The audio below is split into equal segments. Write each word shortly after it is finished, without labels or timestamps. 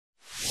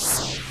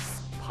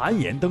攀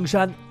岩登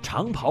山、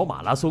长跑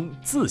马拉松、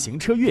自行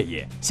车越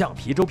野、橡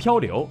皮舟漂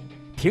流，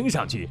听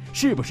上去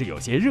是不是有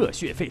些热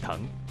血沸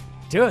腾？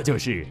这就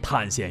是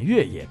探险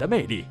越野的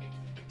魅力。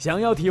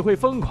想要体会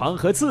疯狂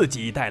和刺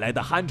激带来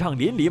的酣畅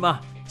淋漓吗？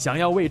想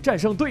要为战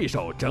胜对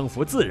手、征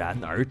服自然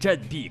而振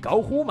臂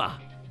高呼吗？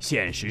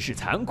现实是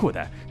残酷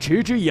的，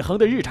持之以恒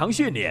的日常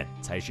训练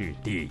才是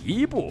第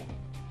一步。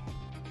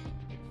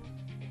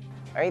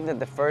I think that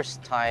the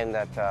first time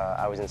that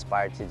I was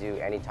inspired to do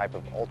any type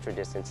of ultra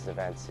distance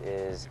events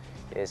is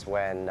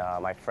when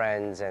my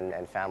friends and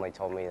family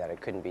told me that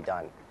it couldn't be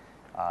done.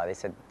 They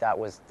said that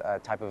was a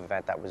type of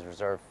event that was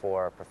reserved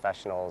for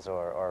professionals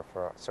or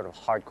for sort of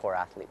hardcore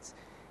athletes.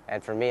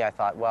 And for me, I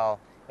thought, well,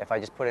 if I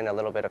just put in a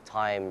little bit of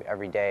time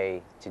every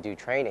day to do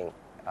training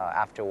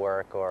after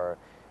work or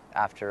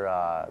after,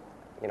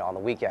 on the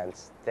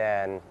weekends,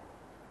 then,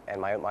 and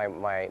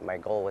my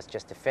goal was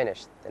just to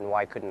finish, then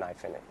why couldn't I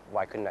finish?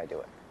 Why couldn't I do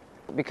it?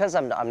 Because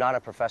I'm not a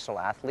professional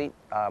athlete,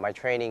 my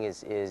training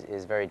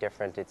is very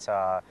different. It's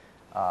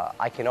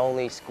I can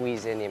only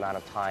squeeze in the amount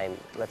of time,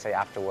 let's say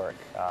after work.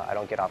 I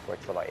don't get off work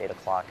till about 8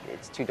 o'clock.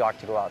 It's too dark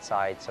to go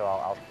outside, so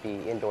I'll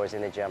be indoors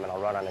in the gym and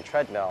I'll run on a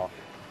treadmill,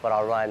 but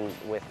I'll run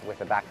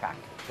with a backpack,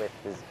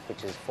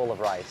 which is full of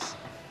rice.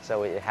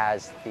 So it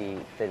has the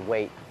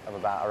weight of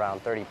about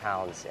around 30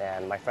 pounds,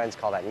 and my friends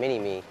call that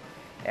mini-me,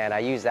 and I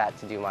use that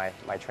to do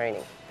my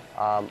training.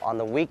 On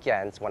the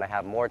weekends, when I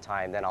have more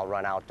time, then I'll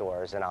run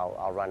outdoors and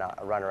I'll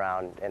run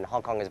around. And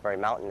Hong Kong is very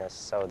mountainous,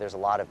 so there's a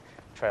lot of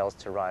trails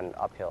to run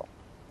uphill.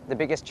 The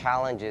biggest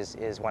challenge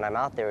is when I'm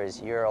out there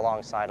is you're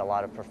alongside a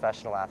lot of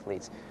professional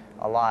athletes,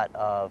 a lot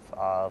of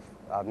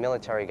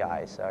military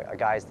guys,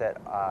 guys that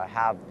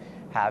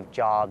have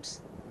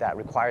jobs that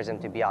requires them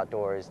to be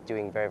outdoors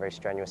doing very, very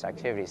strenuous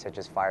activities such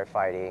as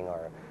firefighting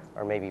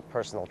or maybe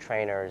personal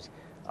trainers.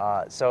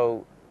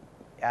 So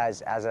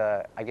as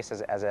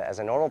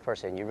a normal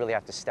person, you really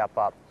have to step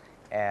up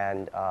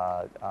and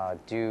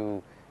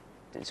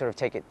sort of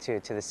take it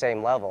to the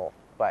same level,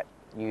 but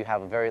you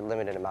have a very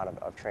limited amount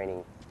of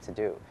training to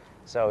do.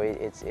 So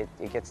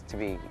it gets to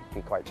be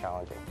quite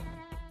challenging.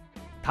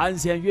 探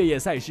险越野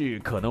赛事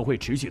可能会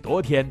持续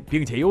多天，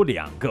并且有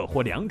2个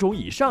或2种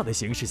以上的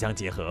形式相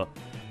结合，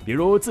比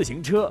如自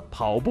行车、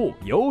跑步、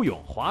游泳、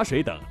滑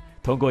水等。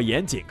通过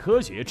严谨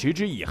科学、持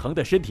之以恒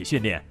的身体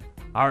训练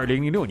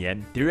，2006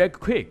年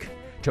Gafencu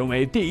成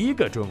为第一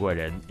个中国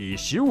人以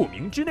15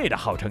名之内的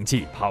好成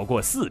绩跑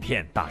过4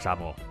片大沙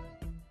漠。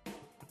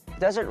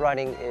Desert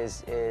running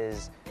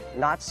is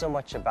not so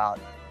much about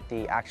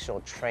the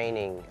actual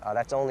training.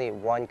 That's only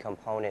one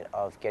component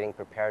of getting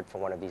prepared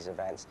for one of these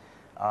events.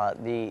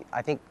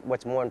 I think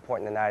what's more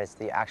important than that is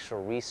the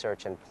actual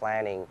research and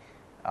planning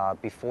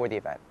before the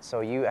event.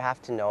 So you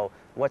have to know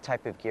what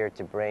type of gear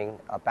to bring.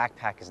 A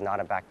backpack is not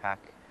a backpack.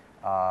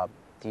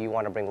 Do you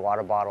want to bring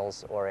water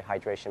bottles or a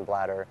hydration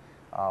bladder?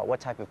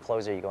 What type of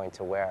clothes are you going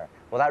to wear?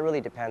 Well, that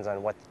really depends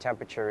on what the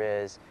temperature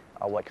is,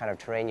 what kind of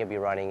terrain you'll be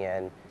running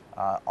in.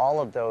 All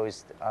of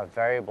those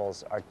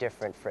variables are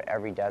different for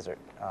every desert.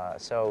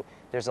 So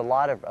there's a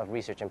lot of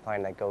research and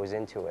planning that goes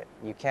into it.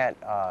 You can't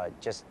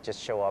just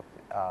show up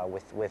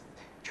with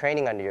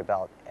training under your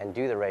belt and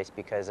do the race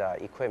because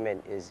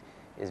equipment is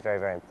very,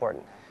 very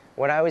important.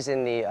 When I was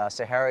in the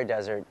Sahara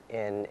Desert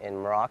in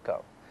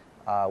Morocco,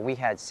 we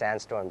had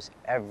sandstorms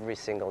every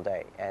single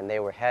day, and they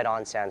were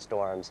head-on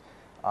sandstorms.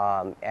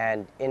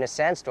 And in a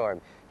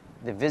sandstorm,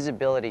 the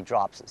visibility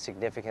drops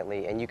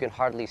significantly, and you can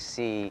hardly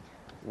see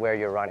where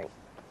you're running.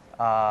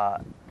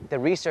 The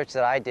research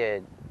that I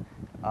did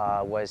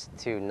was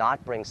to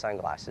not bring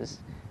sunglasses,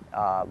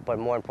 but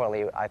more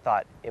importantly, I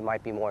thought it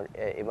might be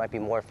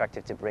more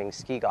effective to bring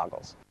ski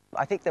goggles.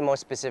 I think the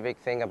most specific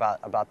thing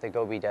about the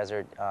Gobi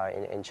Desert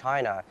in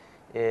China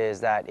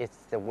is that it's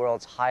the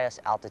world's highest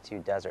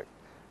altitude desert.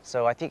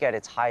 So I think at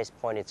its highest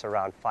point, it's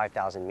around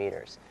 5,000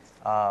 meters.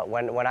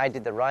 When I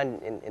did the run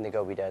in the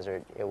Gobi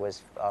Desert, it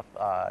was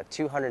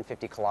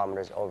 250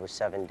 kilometers over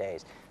 7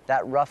 days.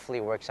 That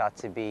roughly works out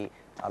to be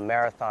a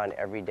marathon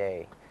every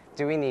day.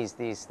 Doing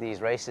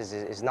these races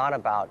is not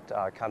about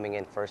coming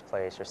in first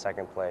place or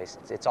second place.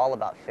 It's all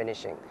about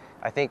finishing.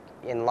 I think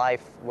in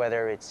life,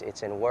 whether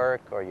it's in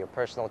work or your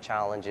personal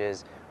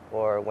challenges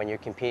or when you're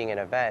competing in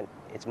an event,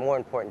 it's more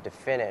important to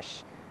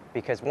finish,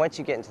 because once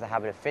you get into the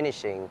habit of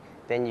finishing,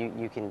 then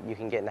you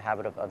can get in the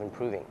habit of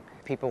improving.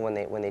 People,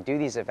 when they do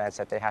these events,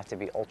 that they have to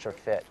be ultra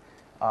fit.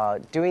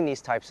 Doing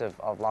these types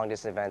of long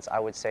distance events, I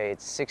would say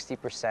it's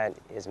 60%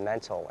 is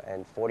mental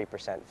and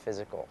 40%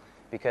 physical,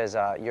 because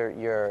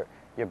your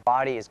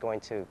body is going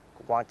to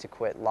want to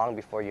quit long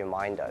before your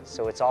mind does.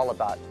 So it's all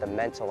about the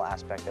mental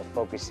aspect of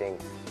focusing,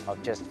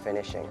 of just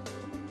finishing.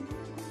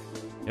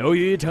 由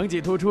于成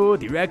绩突出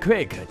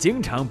 ，Gafencu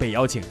经常被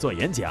邀请做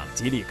演讲，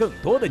激励更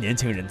多的年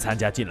轻人参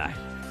加进来。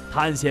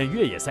探险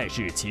越野赛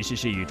事其实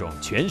是一种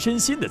全身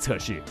心的测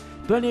试，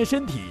锻炼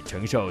身体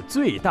承受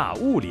最大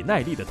物理耐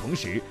力的同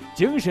时，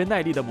精神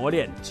耐力的磨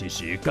练其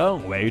实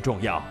更为重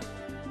要。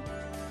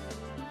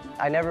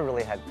I never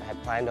really had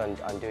planned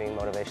on doing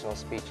motivational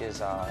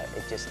speeches.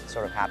 It just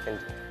sort of happened.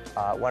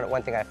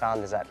 One thing I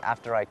found is that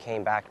after I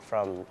came back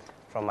from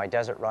from my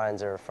desert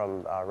runs or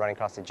from running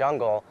across the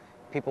jungle,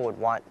 people would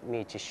want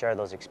me to share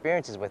those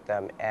experiences with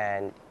them,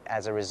 and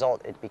as a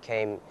result, it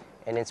became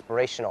an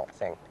inspirational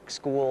thing.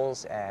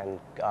 Schools and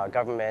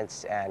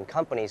governments and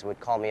companies would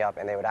call me up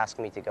and they would ask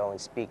me to go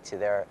and speak to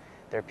their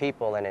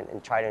people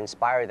and try to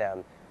inspire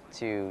them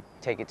to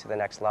take it to the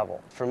next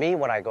level. For me,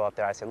 when I go up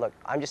there, I say, look,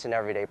 I'm just an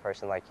everyday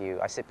person like you.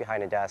 I sit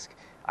behind a desk,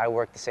 I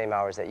work the same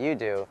hours that you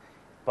do,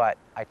 but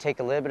I take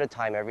a little bit of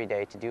time every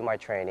day to do my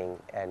training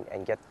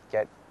and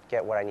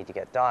get what I need to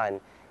get done,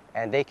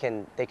 and they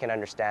can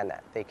understand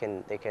that. They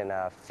can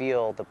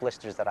feel the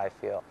blisters that I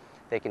feel.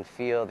 They can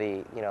feel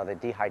the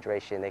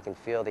dehydration. They can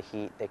feel the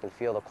heat. They can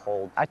feel the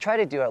cold. I try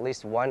to do at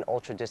least one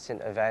ultra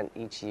distant event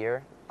each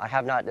year. I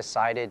have not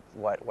decided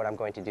what I'm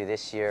going to do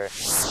this year.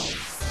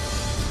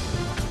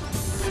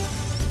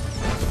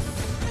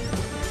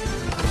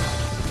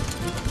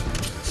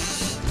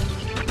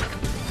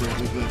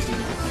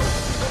 Good.